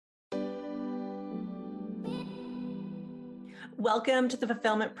Welcome to the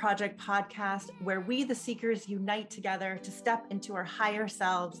Fulfillment Project podcast, where we, the seekers, unite together to step into our higher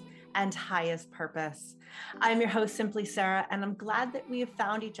selves and highest purpose. I'm your host, Simply Sarah, and I'm glad that we have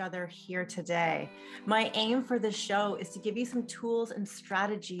found each other here today. My aim for this show is to give you some tools and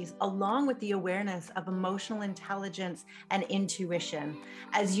strategies, along with the awareness of emotional intelligence and intuition,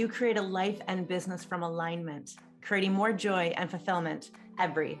 as you create a life and business from alignment, creating more joy and fulfillment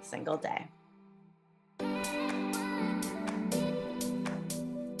every single day.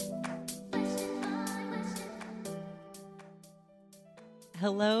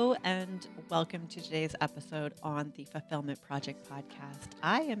 Hello, and welcome to today's episode on the Fulfillment Project podcast.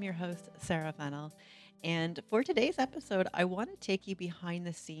 I am your host, Sarah Fennell. And for today's episode, I want to take you behind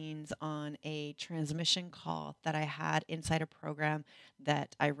the scenes on a transmission call that I had inside a program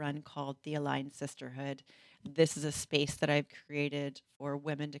that I run called the Aligned Sisterhood. This is a space that I've created for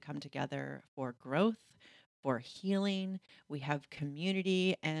women to come together for growth, for healing. We have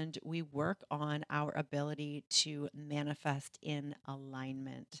community, and we work on our ability to manifest in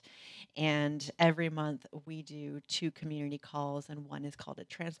alignment. And every month we do 2 community calls, and one is called a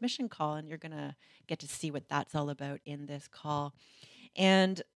transmission call. And you're going to get to see what that's all about in this call.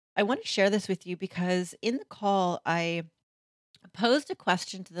 And I want to share this with you because in the call, I posed a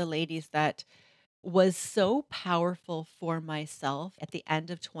question to the ladies that was so powerful for myself at the end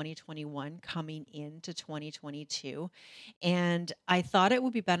of 2021 coming into 2022. And I thought it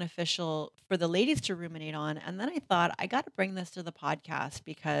would be beneficial for the ladies to ruminate on. And then I thought, I got to bring this to the podcast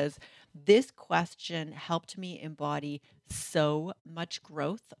because this question helped me embody so much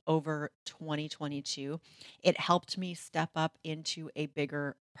growth over 2022. It helped me step up into a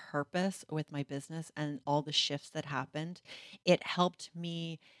bigger purpose with my business and all the shifts that happened. It helped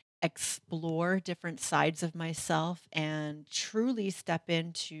me explore different sides of myself and truly step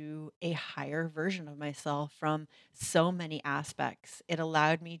into a higher version of myself from so many aspects. It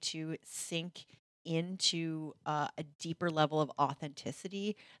allowed me to sink into a deeper level of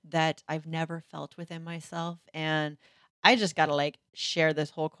authenticity that I've never felt within myself. And I just got to share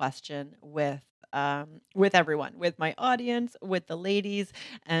this whole question with everyone, with my audience, with the ladies,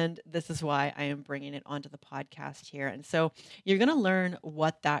 and this is why I am bringing it onto the podcast here. And so you're going to learn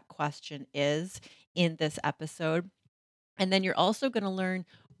what that question is in this episode. And then you're also going to learn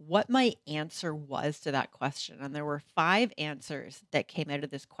what my answer was to that question. And there were 5 answers that came out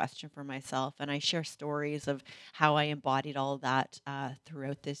of this question for myself. And I share stories of how I embodied all of that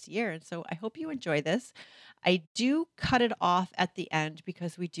throughout this year. And so I hope you enjoy this. I do cut it off at the end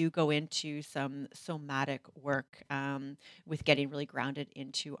because we do go into some somatic work with getting really grounded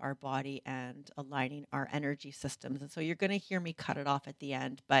into our body and aligning our energy systems. And so you're going to hear me cut it off at the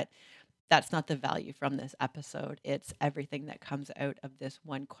end, but that's not the value from this episode. It's everything that comes out of this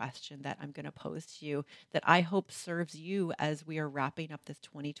one question that I'm going to pose to you that I hope serves you as we are wrapping up this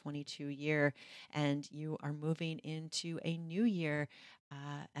 2022 year and you are moving into a new year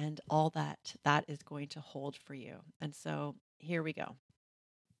and all that is going to hold for you. And so here we go.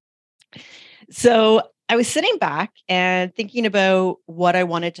 So I was sitting back and thinking about what I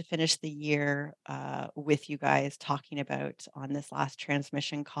wanted to finish the year with you guys talking about on this last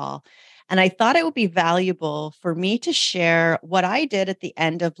transmission call. And I thought it would be valuable for me to share what I did at the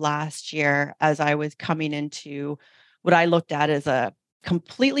end of last year as I was coming into what I looked at as a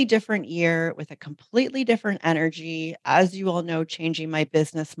completely different year with a completely different energy. As you all know, changing my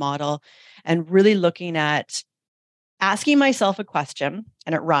business model and really looking at asking myself a question,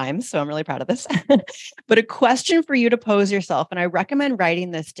 and it rhymes, so I'm really proud of this, but a question for you to pose yourself. And I recommend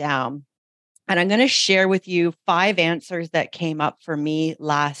writing this down. And I'm going to share with you 5 answers that came up for me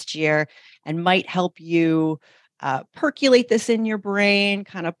last year and might help you percolate this in your brain,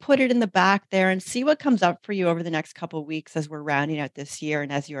 kind of put it in the back there and see what comes up for you over the next couple of weeks as we're rounding out this year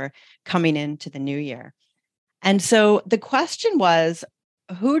and as you're coming into the new year. And so the question was,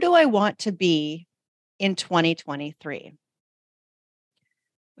 who do I want to be in 2023?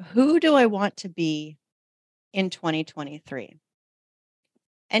 Who do I want to be in 2023?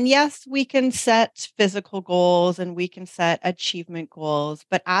 And yes, we can set physical goals and we can set achievement goals,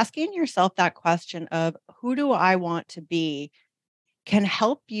 but asking yourself that question of who do I want to be can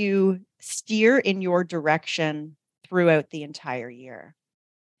help you steer in your direction throughout the entire year.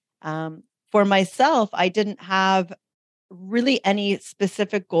 For myself, I didn't have really any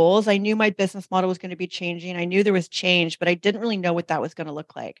specific goals. I knew my business model was going to be changing. I knew there was change, but I didn't really know what that was going to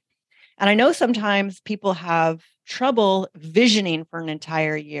look like. And I know sometimes people have trouble visioning for an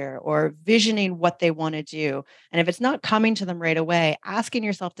entire year or visioning what they want to do. And if it's not coming to them right away, asking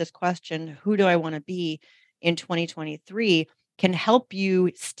yourself this question, who do I want to be in 2023, can help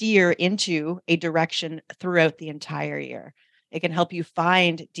you steer into a direction throughout the entire year. It can help you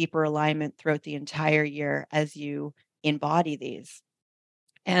find deeper alignment throughout the entire year as you embody these.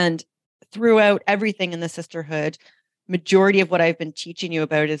 And throughout everything in the sisterhood, majority of what I've been teaching you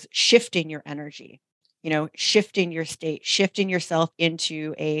about is shifting your energy, shifting your state, shifting yourself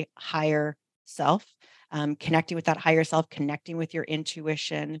into a higher self, connecting with that higher self, connecting with your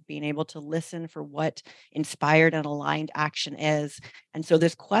intuition, being able to listen for what inspired and aligned action is. And so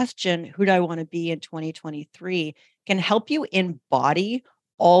this question, who do I want to be in 2023, can help you embody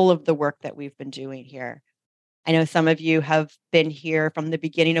all of the work that we've been doing here. I know some of you have been here from the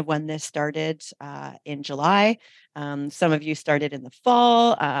beginning of when this started in July. Some of you started in the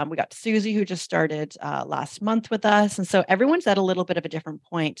fall. We got Susie, who just started last month with us. And so everyone's at a little bit of a different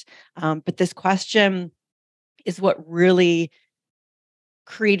point. But this question is what really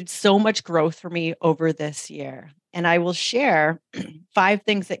created so much growth for me over this year. And I will share 5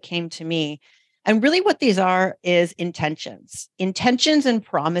 things that came to me. And really what these are is intentions and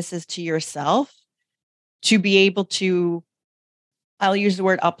promises to yourself to be able to, I'll use the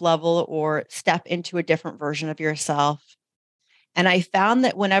word up level or step into a different version of yourself. And I found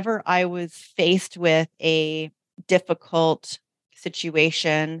that whenever I was faced with a difficult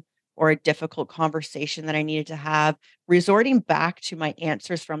situation or a difficult conversation that I needed to have, resorting back to my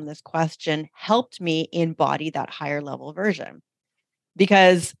answers from this question helped me embody that higher level version.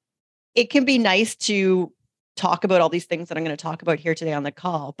 Because it can be nice to talk about all these things that I'm going to talk about here today on the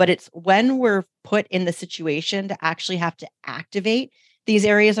call, but it's when we're put in the situation to actually have to activate these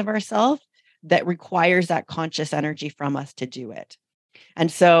areas of ourselves that requires that conscious energy from us to do it.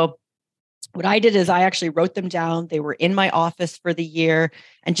 And so what I did is I actually wrote them down. They were in my office for the year,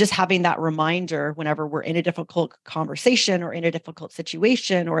 and just having that reminder whenever we're in a difficult conversation or in a difficult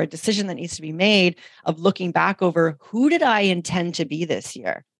situation or a decision that needs to be made, of looking back over, who did I intend to be this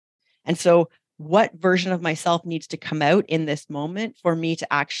year? And so what version of myself needs to come out in this moment for me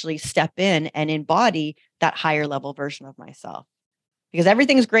to actually step in and embody that higher level version of myself? Because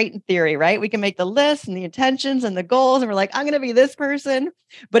everything's great in theory, right? We can make the list and the intentions and the goals, and we're like, I'm going to be this person.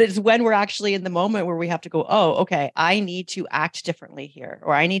 But it's when we're actually in the moment where we have to go, oh, okay, I need to act differently here,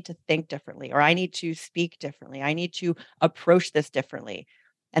 or I need to think differently, or I need to speak differently. I need to approach this differently.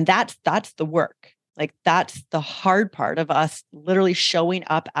 And that's the work. Like, that's the hard part of us literally showing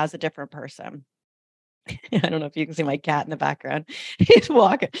up as a different person. I don't know if you can see my cat in the background. She's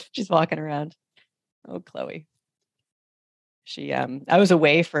walking around. Oh, Chloe. I was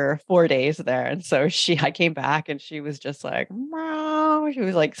away for 4 days there. And so I came back and she was just like, meow. She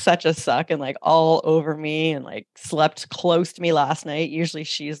was like such a suck and like all over me, and like slept close to me last night. Usually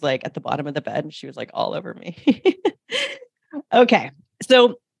she's like at the bottom of the bed, and she was like all over me. Okay.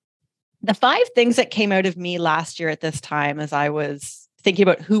 So the 5 things that came out of me last year at this time, as I was thinking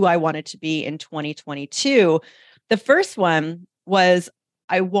about who I wanted to be in 2022, the first one was,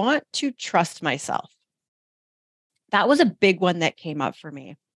 I want to trust myself. That was a big one that came up for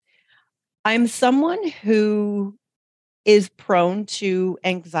me. I'm someone who is prone to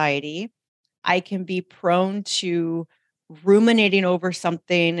anxiety. I can be prone to ruminating over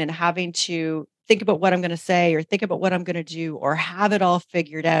something and having to think about what I'm going to say or think about what I'm going to do or have it all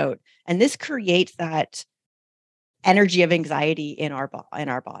figured out. And this creates that energy of anxiety in our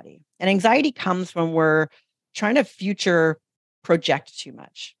body. And anxiety comes when we're trying to future project too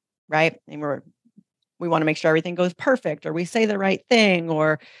much, right? And we want to make sure everything goes perfect, or we say the right thing,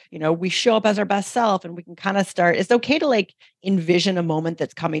 or, we show up as our best self, and we can kind of start. It's okay to like envision a moment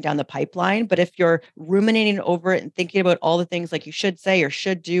that's coming down the pipeline. But if you're ruminating over it and thinking about all the things like you should say or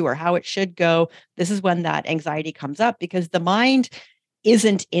should do or how it should go, this is when that anxiety comes up, because the mind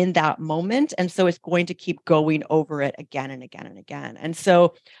isn't in that moment. And so it's going to keep going over it again and again and again. And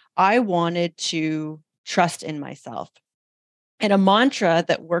so I wanted to trust in myself. And a mantra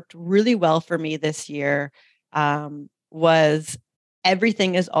that worked really well for me this year was,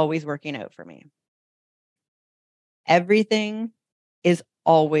 everything is always working out for me. Everything is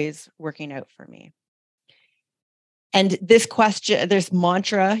always working out for me. And this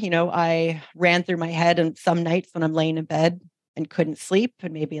mantra, I ran through my head, and some nights when I'm laying in bed and couldn't sleep,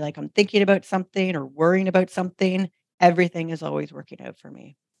 and maybe like I'm thinking about something or worrying about something, everything is always working out for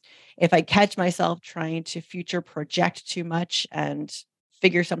me. If I catch myself trying to future project too much and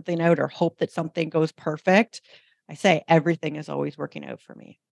figure something out or hope that something goes perfect, I say everything is always working out for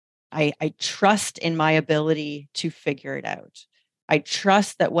me. I trust in my ability to figure it out. I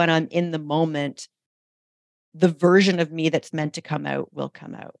trust that when I'm in the moment, the version of me that's meant to come out will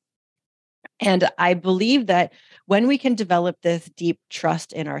come out. And I believe that when we can develop this deep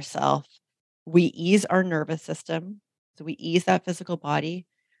trust in ourselves, we ease our nervous system. So we ease that physical body.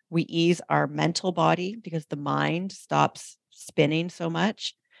 We ease our mental body, because the mind stops spinning so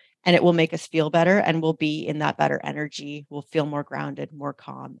much, and it will make us feel better, and we'll be in that better energy. We'll feel more grounded, more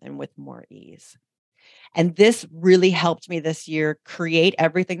calm, and with more ease. And this really helped me this year create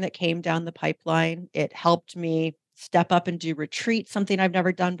everything that came down the pipeline. It helped me step up and do retreats, something I've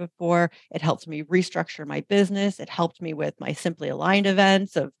never done before. It helped me restructure my business. It helped me with my Simply Aligned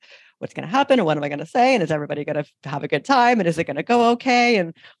events of what's going to happen and what am I going to say? And is everybody going to have a good time? And is it going to go okay?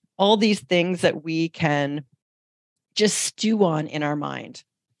 And all these things that we can just stew on in our mind.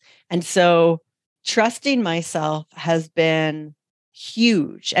 And so trusting myself has been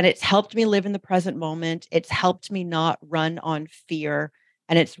huge, and it's helped me live in the present moment. It's helped me not run on fear,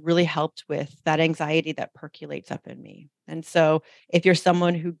 and it's really helped with that anxiety that percolates up in me. And so if you're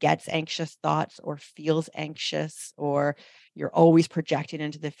someone who gets anxious thoughts or feels anxious, or you're always projecting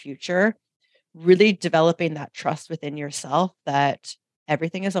into the future, really developing that trust within yourself that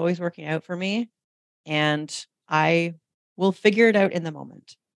everything is always working out for me, and I will figure it out in the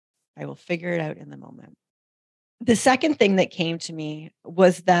moment. I will figure it out in the moment. The second thing that came to me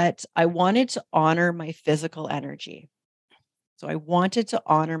was that I wanted to honor my physical energy. So I wanted to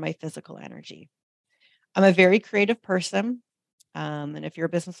honor my physical energy. I'm a very creative person. And if you're a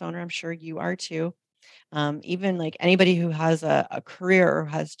business owner, I'm sure you are too. Even like anybody who has a career or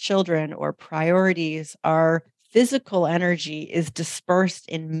has children or priorities, our physical energy is dispersed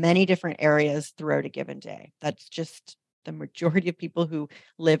in many different areas throughout a given day. That's just the majority of people who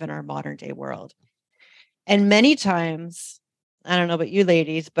live in our modern day world. And many times, I don't know about you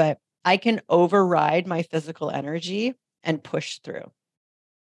ladies, but I can override my physical energy and push through.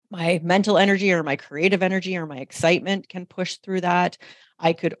 My mental energy or my creative energy or my excitement can push through that.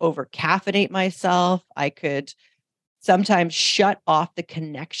 I could over caffeinate myself. I could sometimes shut off the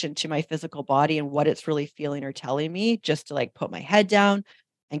connection to my physical body and what it's really feeling or telling me just to like put my head down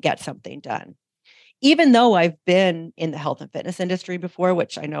and get something done. Even though I've been in the health and fitness industry before,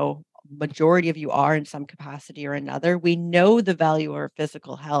 which I know majority of you are in some capacity or another, we know the value of our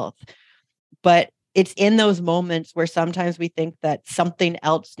physical health. But it's in those moments where sometimes we think that something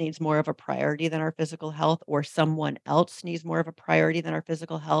else needs more of a priority than our physical health, or someone else needs more of a priority than our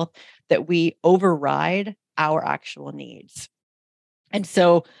physical health, that we override our actual needs. And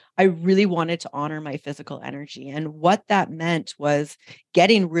so I really wanted to honor my physical energy. And what that meant was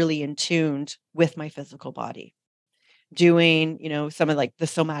getting really in tuned with my physical body, doing, some of like the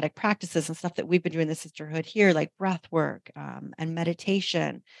somatic practices and stuff that we've been doing in the sisterhood here, like breath work and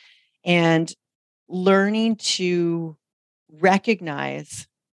meditation, and learning to recognize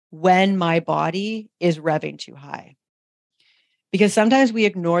when my body is revving too high. Because sometimes we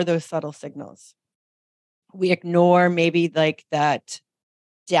ignore those subtle signals. We ignore maybe like that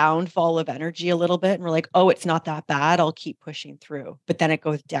downfall of energy a little bit. And we're like, oh, it's not that bad. I'll keep pushing through. But then it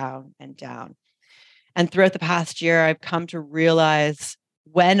goes down and down. And throughout the past year, I've come to realize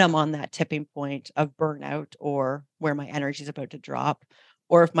when I'm on that tipping point of burnout or where my energy is about to drop,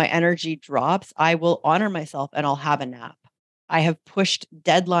 or if my energy drops, I will honor myself and I'll have a nap. I have pushed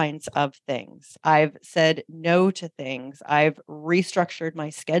deadlines of things. I've said no to things. I've restructured my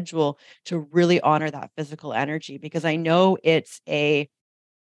schedule to really honor that physical energy, because I know it's a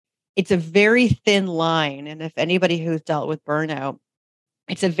very thin line. And if anybody who's dealt with burnout,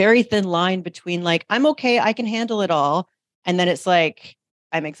 it's a very thin line between like, I'm okay, I can handle it all. And then it's like,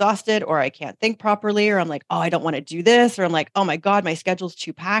 I'm exhausted, or I can't think properly, or I'm like, oh, I don't want to do this. Or I'm like, oh my God, my schedule's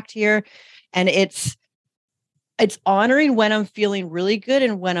too packed here. And it's honoring when I'm feeling really good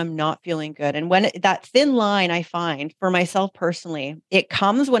and when I'm not feeling good. And when that thin line, I find for myself personally, it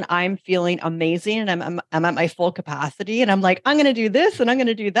comes when I'm feeling amazing and I'm at my full capacity, and I'm like, I'm going to do this and I'm going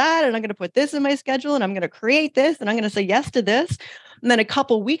to do that, and I'm going to put this in my schedule, and I'm going to create this, and I'm going to say yes to this. And then a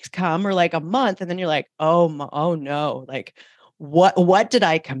couple weeks come, or like a month, and then you're like, oh no, like what did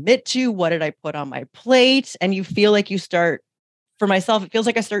I commit to? What did I put on my plate? And you feel like for myself, it feels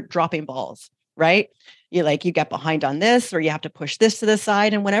like I start dropping balls, right? You get behind on this, or you have to push this to the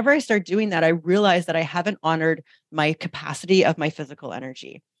side. And whenever I start doing that, I realize that I haven't honored my capacity of my physical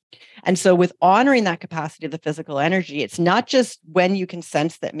energy. And so with honoring that capacity of the physical energy, it's not just when you can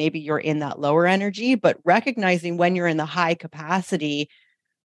sense that maybe you're in that lower energy, but recognizing when you're in the high capacity,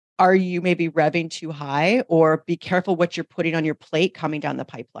 are you maybe revving too high, or be careful what you're putting on your plate coming down the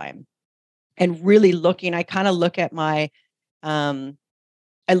pipeline. And really I kind of look at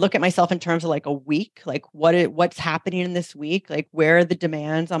I look at myself in terms of like a week, like what's happening in this week, like where are the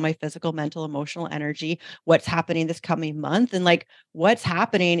demands on my physical, mental, emotional energy, what's happening this coming month, and like what's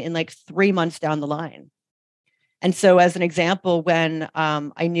happening in like 3 months down the line. And so as an example, when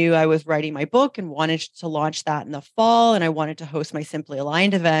I knew I was writing my book and wanted to launch that in the fall, and I wanted to host my Simply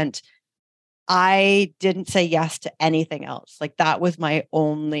Aligned event, I didn't say yes to anything else. Like that was my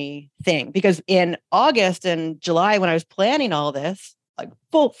only thing, because in August and July, when I was planning all this, like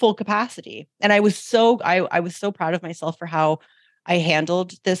full capacity. And I was I was so proud of myself for how I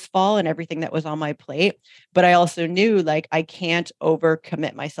handled this fall and everything that was on my plate. But I also knew like I can't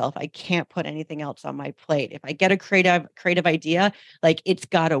overcommit myself. I can't put anything else on my plate. If I get a creative idea, like it's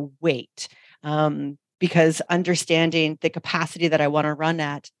gotta wait. Because understanding the capacity that I want to run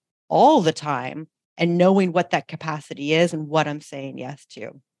at all the time and knowing what that capacity is and what I'm saying yes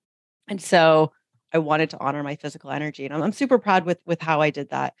to. And so I wanted to honor my physical energy. And I'm super proud with how I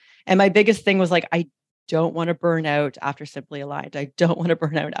did that. And my biggest thing was like, I don't want to burn out after Simply Aligned. I don't want to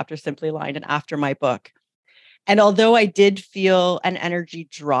burn out after Simply Aligned and after my book. And although I did feel an energy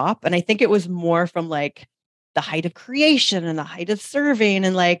drop, and I think it was more from like the height of creation and the height of serving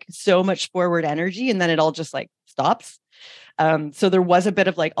and like so much forward energy, and then it all just like stops. So there was a bit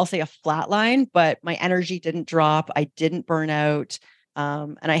of like, I'll say a flat line, but my energy didn't drop. I didn't burn out.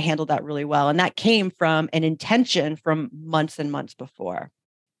 And I handled that really well. And that came from an intention from months and months before.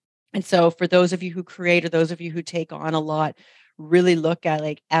 And so for those of you who create or those of you who take on a lot, really look at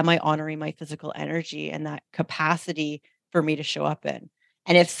like, am I honoring my physical energy and that capacity for me to show up in?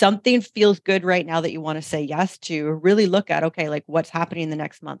 And if something feels good right now that you want to say yes to, really look at, okay, like what's happening in the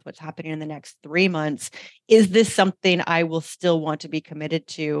next month? What's happening in the next 3 months? Is this something I will still want to be committed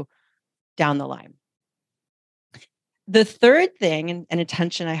to down the line? The third thing and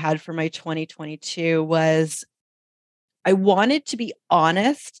attention I had for my 2022 was I wanted to be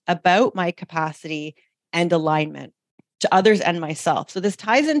honest about my capacity and alignment to others and myself. So this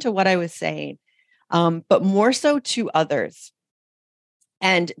ties into what I was saying, but more so to others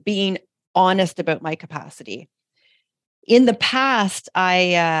and being honest about my capacity. In the past,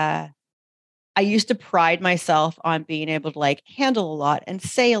 I used to pride myself on being able to like handle a lot and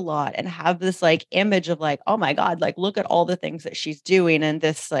say a lot and have this like image of like, oh my God, like look at all the things that she's doing and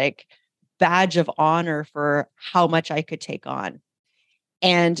this like badge of honor for how much I could take on.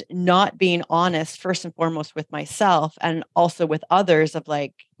 And not being honest, first and foremost, with myself and also with others of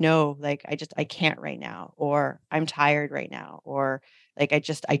like, no, like I can't right now, or I'm tired right now, or like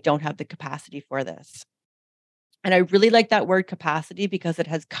I don't have the capacity for this. And I really like that word capacity because it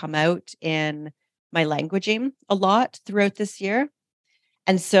has come out in my languaging a lot throughout this year.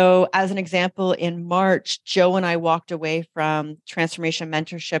 And so, as an example, in March, Joe and I walked away from Transformation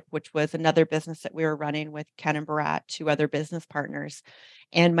Mentorship, which was another business that we were running with Ken and Barat, two other business partners.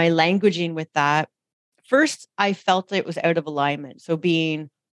 And my languaging with that, first, I felt it was out of alignment. So,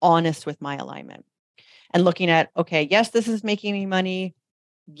 being honest with my alignment and looking at, okay, yes, this is making me money.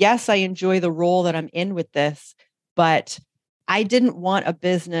 Yes, I enjoy the role that I'm in with this, but I didn't want a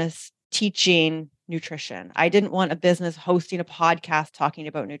business teaching nutrition. I didn't want a business hosting a podcast talking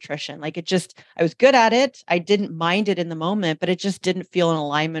about nutrition. Like I was good at it. I didn't mind it in the moment, but it just didn't feel in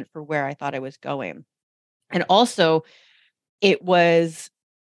alignment for where I thought I was going. And also, it was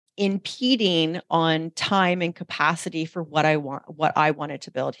impeding on time and capacity for what I wanted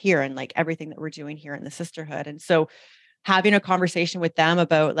to build here and like everything that we're doing here in the sisterhood. And so having a conversation with them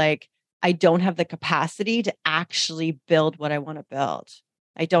about like, I don't have the capacity to actually build what I want to build.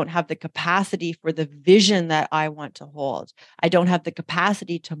 I don't have the capacity for the vision that I want to hold. I don't have the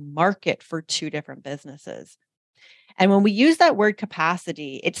capacity to market for two different businesses. And when we use that word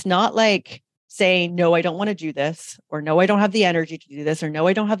capacity, it's not like saying, no, I don't want to do this, or no, I don't have the energy to do this, or no,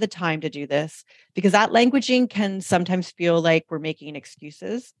 I don't have the time to do this, because that languaging can sometimes feel like we're making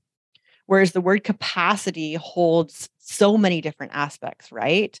excuses. Whereas the word capacity holds so many different aspects,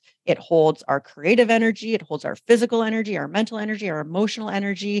 right? It holds our creative energy, it holds our physical energy, our mental energy, our emotional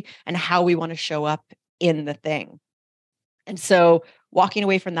energy, and how we want to show up in the thing. And so walking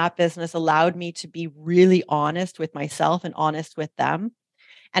away from that business allowed me to be really honest with myself and honest with them.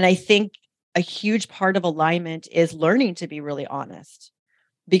 And I think a huge part of alignment is learning to be really honest.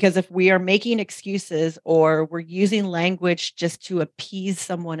 Because if we are making excuses or we're using language just to appease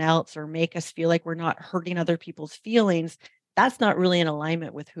someone else or make us feel like we're not hurting other people's feelings, that's not really in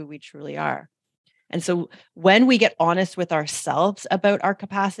alignment with who we truly are. And so when we get honest with ourselves about our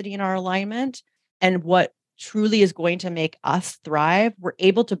capacity and our alignment and what truly is going to make us thrive, we're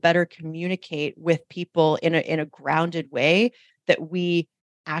able to better communicate with people in a grounded way that we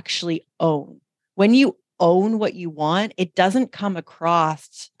actually own. When you own what you want, it doesn't come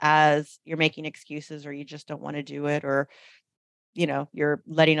across as you're making excuses or you just don't want to do it or you're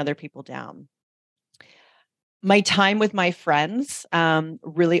letting other people down. My time with my friends,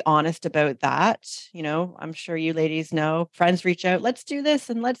 really honest about that. I'm sure you ladies know friends reach out, let's do this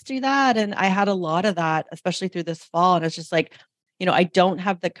and let's do that. And I had a lot of that, especially through this fall. And it's just like, I don't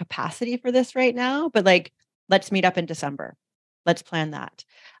have the capacity for this right now, but like, let's meet up in December. Let's plan that.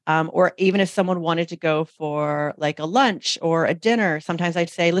 Or even if someone wanted to go for like a lunch or a dinner, sometimes I'd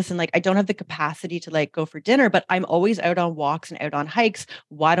say, listen, like, I don't have the capacity to like go for dinner, but I'm always out on walks and out on hikes.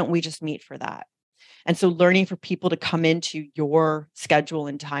 Why don't we just meet for that? And so learning for people to come into your schedule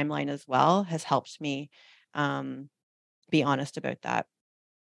and timeline as well has helped me um, be honest about that.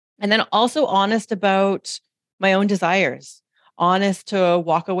 And then also honest about my own desires, honest to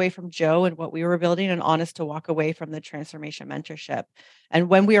walk away from Joe and what we were building, and honest to walk away from the transformation mentorship. And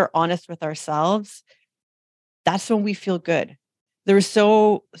when we are honest with ourselves, that's when we feel good. There was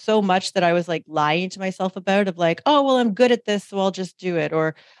so much that I was like lying to myself about, of like, oh, well, I'm good at this, so I'll just do it.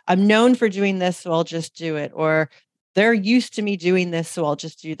 Or I'm known for doing this, so I'll just do it. Or they're used to me doing this, so I'll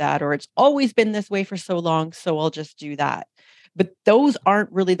just do that. Or it's always been this way for so long, so I'll just do that. But those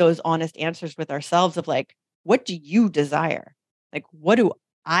aren't really those honest answers with ourselves of like, what do you desire? Like, what do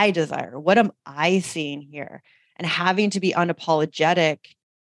I desire? What am I seeing here? And having to be unapologetic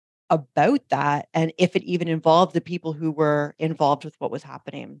about that, and if it even involved the people who were involved with what was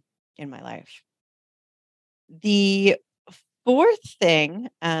happening in my life. The fourth thing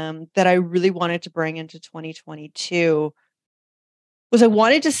that I really wanted to bring into 2022 was I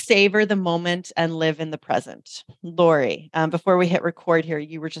wanted to savor the moment and live in the present. Lori, before we hit record here,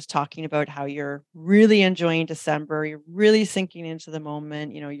 you were just talking about how you're really enjoying December. You're really sinking into the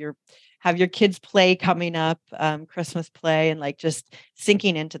moment. You're have your kids' play coming up, Christmas play, and like just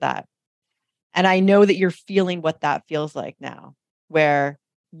sinking into that. And I know that you're feeling what that feels like now, where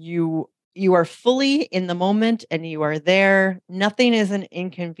you are fully in the moment and you are there. Nothing is an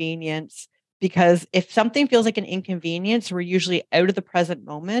inconvenience, because if something feels like an inconvenience, we're usually out of the present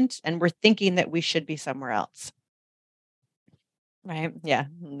moment and we're thinking that we should be somewhere else. Right? Yeah,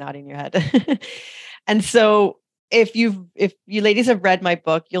 nodding your head. And so if you ladies have read my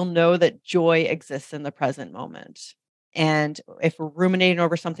book, you'll know that joy exists in the present moment. And if we're ruminating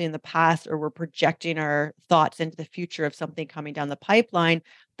over something in the past, or we're projecting our thoughts into the future of something coming down the pipeline,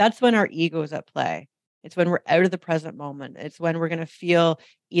 that's when our ego is at play. It's when we're out of the present moment. It's when we're going to feel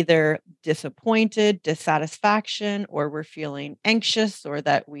either disappointed, dissatisfaction, or we're feeling anxious, or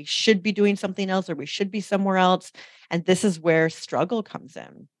that we should be doing something else, or we should be somewhere else. And this is where struggle comes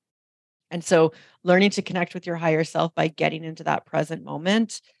in. And so learning to connect with your higher self by getting into that present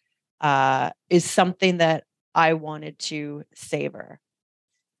moment is something that I wanted to savor.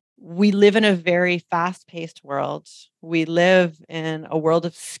 We live in a very fast paced world. We live in a world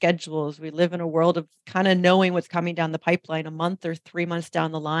of schedules. We live in a world of kind of knowing what's coming down the pipeline a month or 3 months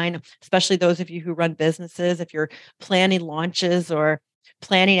down the line, especially those of you who run businesses. If you're planning launches or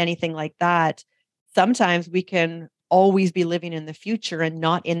planning anything like that, sometimes we can always be living in the future and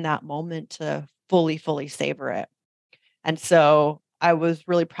not in that moment to fully savor it. And so I was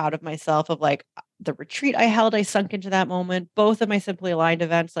really proud of myself of like the retreat I held, I sunk into that moment. Both of my Simply Aligned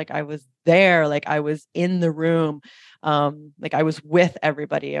events, like I was there, like I was in the room. Like I was with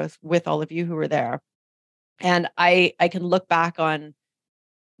everybody. I was with all of you who were there. And I can look back on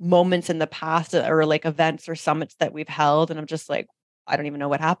moments in the past, or like events or summits that we've held, and I'm just like, I don't even know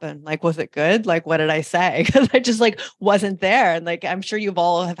what happened. Like, was it good? Like, what did I say? Because I just like wasn't there. And like, I'm sure you've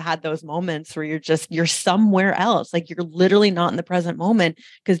all have had those moments where you're somewhere else. Like you're literally not in the present moment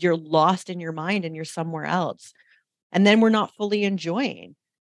because you're lost in your mind and you're somewhere else. And then we're not fully enjoying.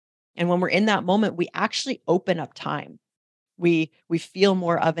 And when we're in that moment, we actually open up time. We feel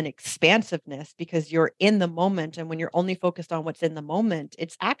more of an expansiveness because you're in the moment, and when you're only focused on what's in the moment,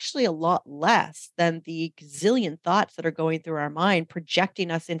 it's actually a lot less than the gazillion thoughts that are going through our mind,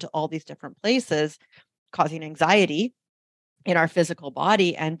 projecting us into all these different places, causing anxiety in our physical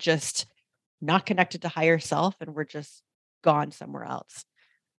body, and just not connected to higher self, and we're just gone somewhere else.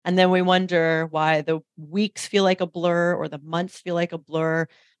 And then we wonder why the weeks feel like a blur or the months feel like a blur.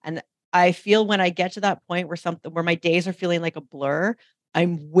 And I feel when I get to that point where my days are feeling like a blur,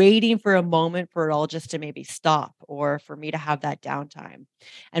 I'm waiting for a moment for it all just to maybe stop, or for me to have that downtime.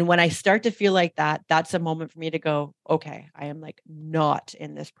 And when I start to feel like that, that's a moment for me to go, okay, I am like not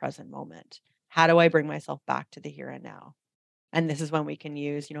in this present moment. How do I bring myself back to the here and now? And this is when we can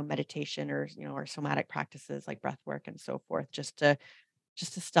use, meditation, or, or somatic practices like breath work and so forth, just to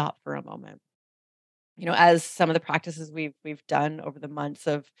stop for a moment. As some of the practices we've done over the months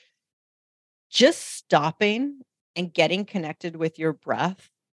of just stopping and getting connected with your breath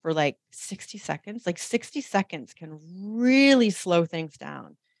for like 60 seconds. Like 60 seconds can really slow things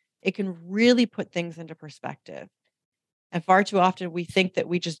down. It can really put things into perspective. And far too often we think that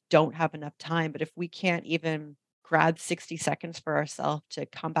we just don't have enough time, but if we can't even grab 60 seconds for ourselves to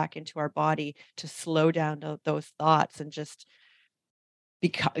come back into our body, to slow down those thoughts and just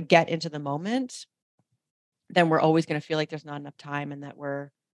get into the moment, then we're always going to feel like there's not enough time and that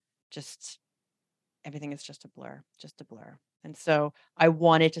everything is just a blur, And so I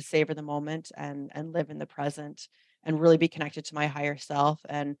wanted to savor the moment and live in the present and really be connected to my higher self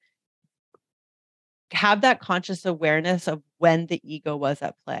and have that conscious awareness of when the ego was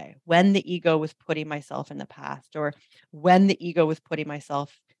at play, when the ego was putting myself in the past, or when the ego was putting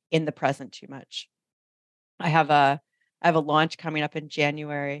myself in the present too much. I have a launch coming up in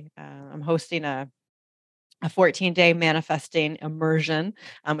January. I'm hosting a 14-day manifesting immersion,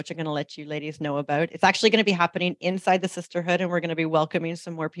 which I'm going to let you ladies know about. It's actually going to be happening inside the sisterhood, and we're going to be welcoming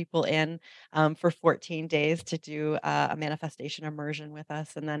some more people in for 14 days to do a manifestation immersion with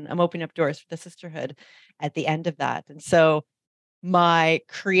us. And then I'm opening up doors for the sisterhood at the end of that. And so my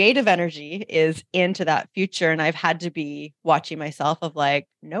creative energy is into that future. And I've had to be watching myself of like,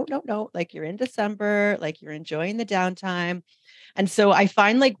 no, like you're in December, like you're enjoying the downtime. And so I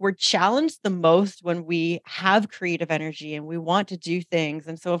find like we're challenged the most when we have creative energy and we want to do things.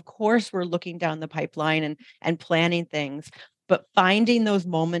 And so of course we're looking down the pipeline and planning things, but finding those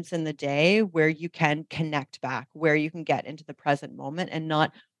moments in the day where you can connect back, where you can get into the present moment and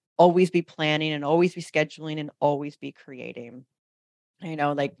not always be planning and always be scheduling and always be creating. I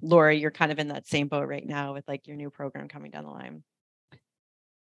know, like Laura, you're kind of in that same boat right now with like your new program coming down the line.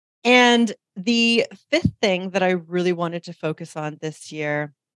 And the fifth thing that I really wanted to focus on this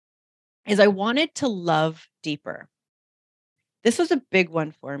year is I wanted to love deeper. This was a big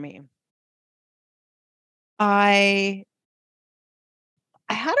one for me. I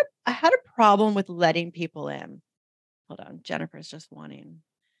had a problem with letting people in. Hold on, Jennifer's just wanting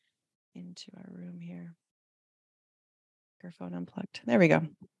into our room here. Her phone unplugged. There we go.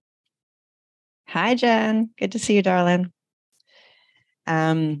 Hi, Jen. Good to see you, darling.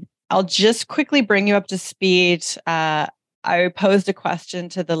 I'll just quickly bring you up to speed. I posed a question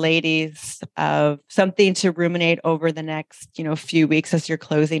to the ladies of something to ruminate over the next, few weeks as you're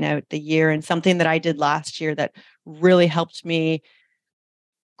closing out the year, and something that I did last year that really helped me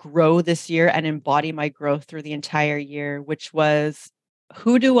grow this year and embody my growth through the entire year, which was,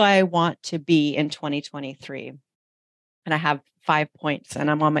 who do I want to be in 2023? And I have 5 points,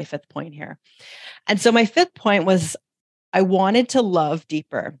 and I'm on my fifth point here. And so my fifth point was I wanted to love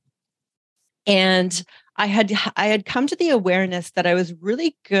deeper. And I had come to the awareness that I was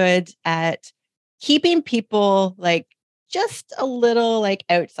really good at keeping people like just a little like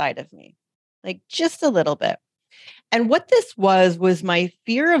outside of me, like just a little bit. And what this was my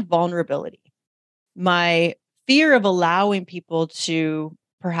fear of vulnerability, my fear of allowing people to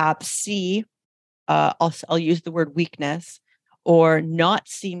perhaps see, I'll use the word weakness, or not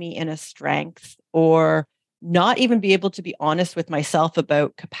see me in a strength, or not even be able to be honest with myself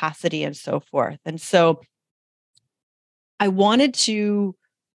about capacity and so forth. And so I wanted to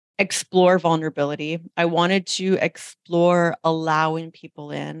explore vulnerability. I wanted to explore allowing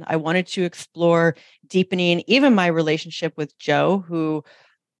people in. I wanted to explore deepening even my relationship with Joe, who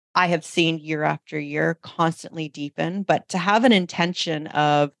I have seen year after year constantly deepen, but to have an intention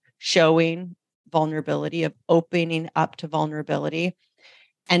of showing vulnerability, of opening up to vulnerability.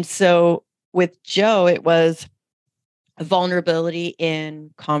 And so with Joe, it was vulnerability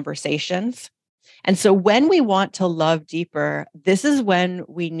in conversations. And so when we want to love deeper, this is when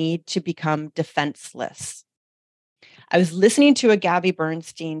we need to become defenseless. I was listening to a Gabby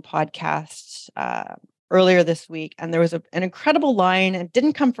Bernstein podcast earlier this week, and there was an incredible line. It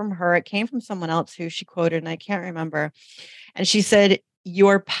didn't come from her. It came from someone else who she quoted, and I can't remember. And she said,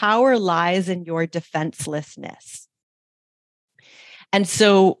 "Your power lies in your defenselessness." And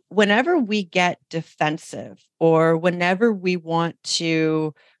so whenever we get defensive, or whenever we want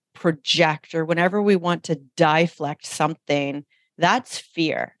to project, or whenever we want to deflect something, that's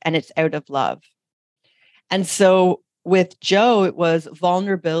fear, and it's out of love. And so with Joe, it was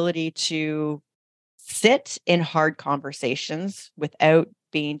vulnerability to sit in hard conversations without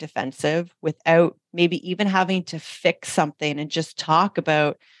being defensive, without maybe even having to fix something, and just talk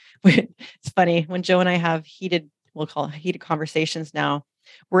about. It's funny when Joe and I have we'll call it heated conversations now,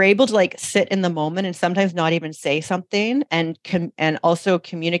 we're able to like sit in the moment and sometimes not even say something, and also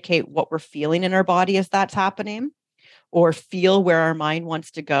communicate what we're feeling in our body as that's happening, or feel where our mind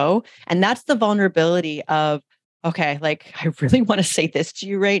wants to go. And that's the vulnerability of, okay, like I really want to say this to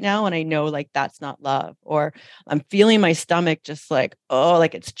you right now, and I know like that's not love, or I'm feeling my stomach just like, oh,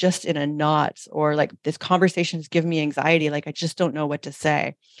 like it's just in a knot, or like this conversation is giving me anxiety, like I just don't know what to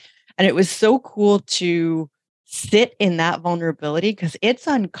say. And it was so cool to sit in that vulnerability because it's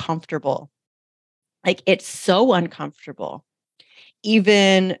uncomfortable. Like it's so uncomfortable.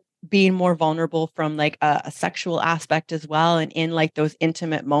 Even being more vulnerable from like a sexual aspect as well. And in like those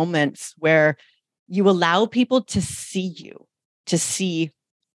intimate moments where you allow people to see you, to see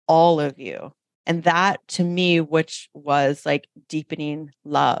all of you. And that to me, which was like deepening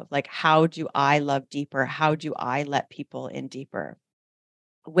love, like how do I love deeper? How do I let people in deeper?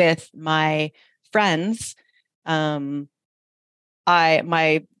 With my friends, um,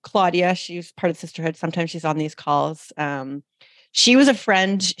 my Claudia, she's part of the sisterhood. Sometimes she's on these calls. She was a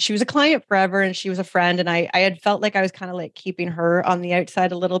friend. She was a client forever, and she was a friend. And I had felt like I was kind of like keeping her on the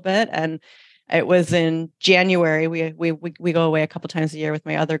outside a little bit. And it was in January. We go away a couple times a year with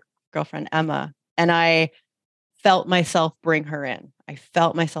my other girlfriend Emma, and I felt myself bring her in. I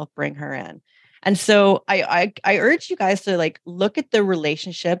felt myself bring her in. And so I urge you guys to like look at the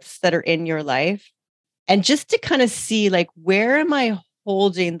relationships that are in your life and just to kind of see like where am I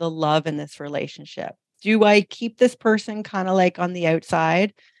holding the love in this relationship? Do I keep this person kind of like on the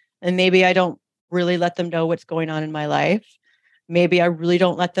outside and maybe I don't really let them know what's going on in my life? Maybe I really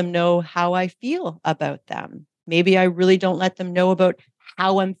don't let them know how I feel about them. Maybe I really don't let them know about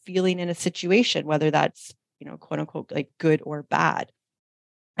how I'm feeling in a situation, whether that's, quote unquote, like good or bad.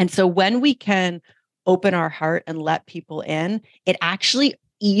 And so when we can open our heart and let people in, it actually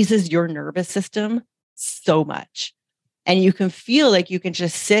eases your nervous system so much. And you can feel like you can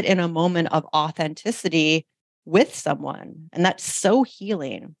just sit in a moment of authenticity with someone. And that's so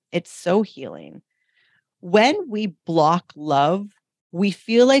healing. It's so healing. When we block love, we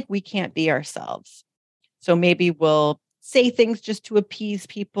feel like we can't be ourselves. So maybe we'll say things just to appease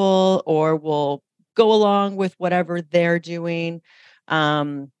people, or we'll go along with whatever they're doing.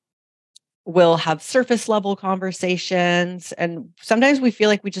 Um, we'll have surface level conversations. And sometimes we feel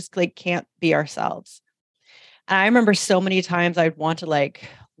like we just like can't be ourselves. And I remember so many times I'd want to like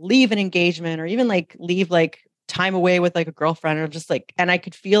leave an engagement or even like leave like time away with like a girlfriend or just like, and I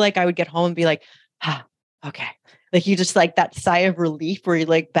could feel like I would get home and be like, okay. Like you just like that sigh of relief where you're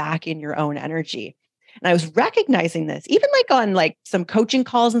like back in your own energy. And I was recognizing this, even like on like some coaching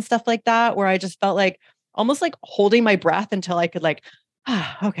calls and stuff like that, where I just felt like almost like holding my breath until I could like,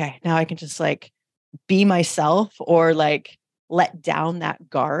 okay, now I can just like be myself or like let down that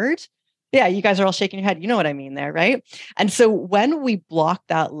guard. Yeah, you guys are all shaking your head. You know what I mean there, right? And so when we block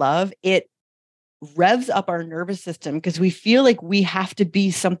that love, it revs up our nervous system because we feel like we have to be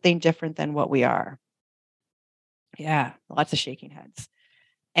something different than what we are. Yeah, lots of shaking heads.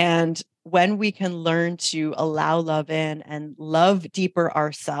 And when we can learn to allow love in and love deeper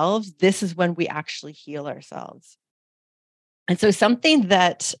ourselves, this is when we actually heal ourselves. And so something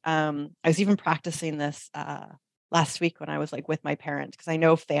that I was even practicing this last week when I was like with my parents, because I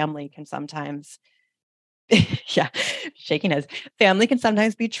know family can sometimes, yeah, shaking heads. Family can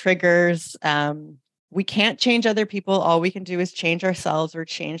sometimes be triggers. We can't change other people. All we can do is change ourselves or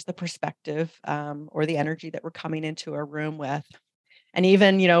change the perspective or the energy that we're coming into a room with. And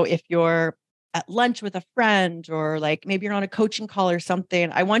even, if you're at lunch with a friend or like maybe you're on a coaching call or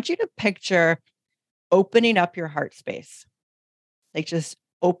something, I want you to picture opening up your heart space, like just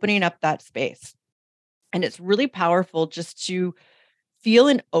opening up that space. And it's really powerful just to feel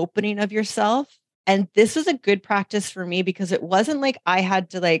an opening of yourself. And this is a good practice for me because it wasn't like I had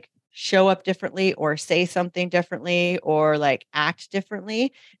to like show up differently or say something differently or like act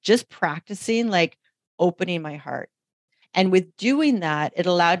differently, just practicing like opening my heart. And with doing that, it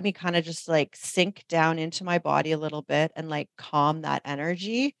allowed me kind of just like sink down into my body a little bit and like calm that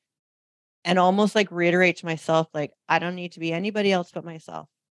energy and almost like reiterate to myself, like, I don't need to be anybody else but myself.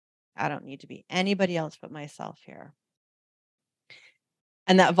 I don't need to be anybody else but myself here.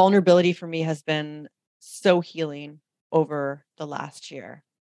 And that vulnerability for me has been so healing over the last year.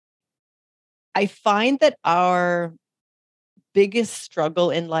 I find that our biggest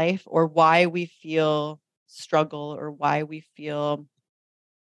struggle in life, or why we feel struggle, or why we feel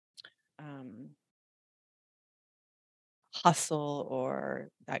um, hustle or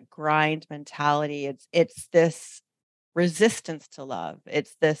that grind mentality, it's this resistance to love.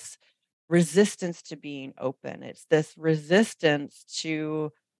 It's this resistance to being open. It's this resistance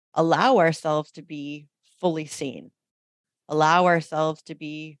to allow ourselves to be fully seen, allow ourselves to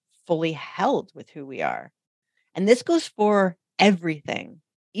be fully held with who we are. And this goes for everything,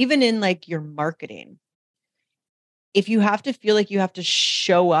 even in like your marketing. If you have to feel like you have to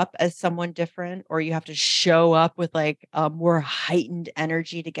show up as someone different or you have to show up with like a more heightened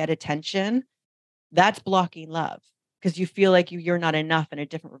energy to get attention, that's blocking love because you feel like you're not enough and a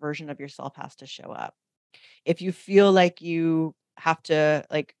different version of yourself has to show up. If you feel like you have to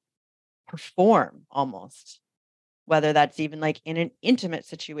like perform almost, whether that's even like in an intimate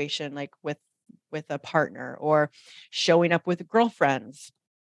situation like with a partner or showing up with girlfriends,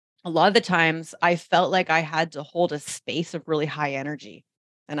 a lot of the times I felt like I had to hold a space of really high energy.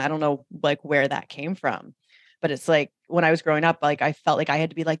 And I don't know like where that came from. But it's like when I was growing up, like I felt like I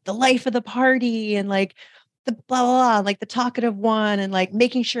had to be like the life of the party and like the blah blah blah, like the talkative one and like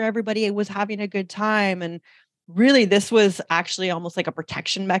making sure everybody was having a good time. And really this was actually almost like a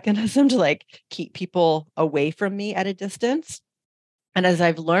protection mechanism to like keep people away from me at a distance. And as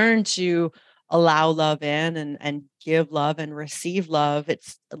I've learned to allow love in and give love and receive love,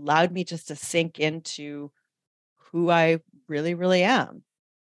 it's allowed me just to sink into who I really, really am.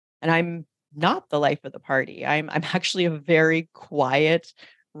 And I'm not the life of the party. I'm actually a very quiet,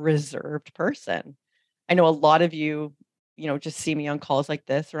 reserved person. I know a lot of you, just see me on calls like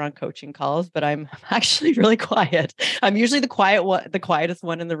this or on coaching calls, but I'm actually really quiet. I'm usually the quietest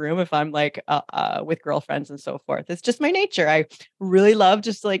one in the room if I'm like with girlfriends and so forth. It's just my nature. I really love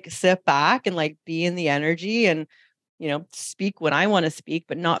just to like sit back and like be in the energy and speak when I want to speak,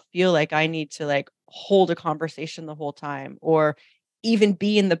 but not feel like I need to like hold a conversation the whole time or even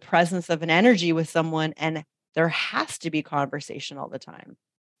be in the presence of an energy with someone and there has to be conversation all the time.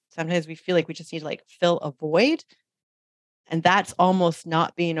 Sometimes we feel like we just need to like fill a void. And that's almost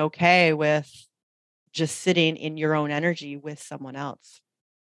not being okay with just sitting in your own energy with someone else.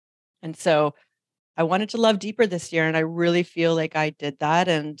 And so I wanted to love deeper this year. And I really feel like I did that.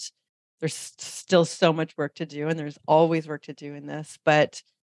 And there's still so much work to do. And there's always work to do in this. But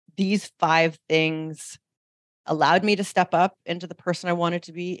these 5 things allowed me to step up into the person I wanted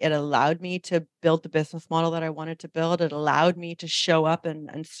to be. It allowed me to build the business model that I wanted to build. It allowed me to show up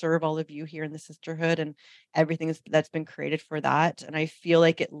and serve all of you here in the sisterhood and that's been created for that. And I feel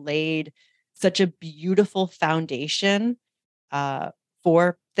like it laid such a beautiful foundation uh,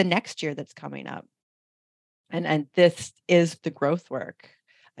 for the next year that's coming up. And this is the growth work.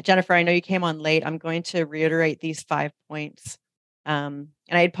 Jennifer, I know you came on late. I'm going to reiterate these 5 points. And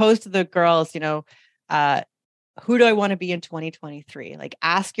I had posed to the girls, who do I want to be in 2023? Like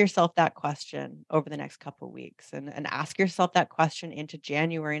ask yourself that question over the next couple of weeks and ask yourself that question into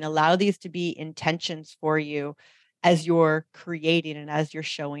January and allow these to be intentions for you as you're creating and as you're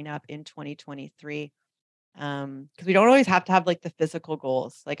showing up in 2023. Because we don't always have to have like the physical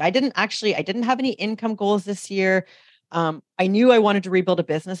goals. Like I didn't have any income goals this year. I knew I wanted to rebuild a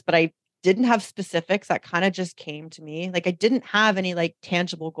business, but I didn't have specifics that kind of just came to me. Like I didn't have any like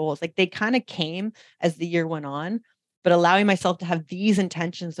tangible goals. Like they kind of came as the year went on, but allowing myself to have these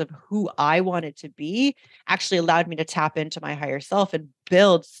intentions of who I wanted to be actually allowed me to tap into my higher self and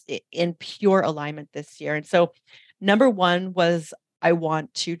build in pure alignment this year. And so number 1 was I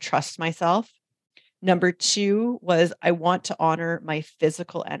want to trust myself. Number 2 was I want to honor my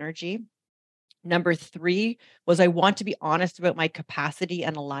physical energy. Number 3 was I want to be honest about my capacity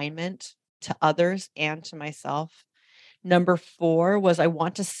and alignment to others and to myself. Number 4 was I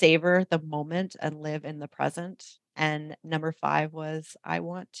want to savor the moment and live in the present. And number 5 was I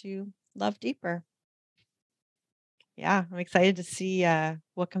want to love deeper. Yeah, I'm excited to see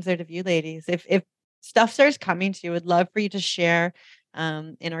what comes out of you ladies. If stuff starts coming to you, would love for you to share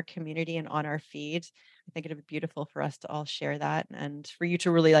in our community and on our feed. I think it'd be beautiful for us to all share that and for you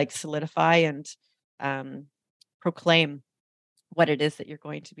to really like solidify and proclaim what it is that you're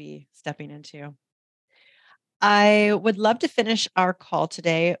going to be stepping into. I would love to finish our call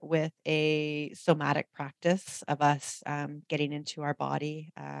today with a somatic practice of us getting into our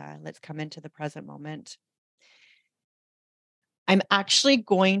body. Let's come into the present moment. I'm actually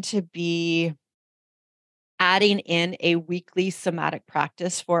going to be adding in a weekly somatic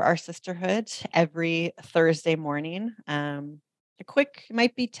practice for our sisterhood every Thursday morning. It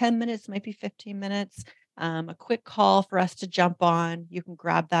might be 10 minutes, might be 15 minutes, a quick call for us to jump on. You can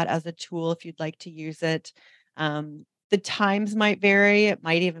grab that as a tool if you'd like to use it. The times might vary. It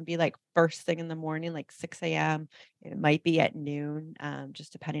might even be like first thing in the morning, like 6 a.m. It might be at noon,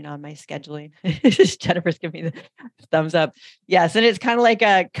 just depending on my scheduling. Jennifer's giving me the thumbs up. Yes. And it's kind of like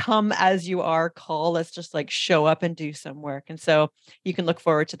a come as you are call. Let's just like show up and do some work. And so you can look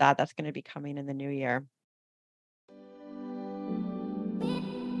forward to that. That's going to be coming in the new year.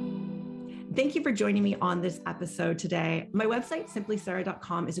 Thank you for joining me on this episode today. My website,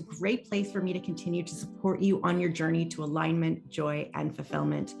 simplysarah.com, is a great place for me to continue to support you on your journey to alignment, joy, and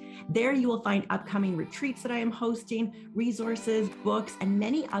fulfillment. There you will find upcoming retreats that I am hosting, resources, books, and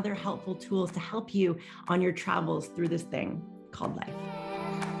many other helpful tools to help you on your travels through this thing called life.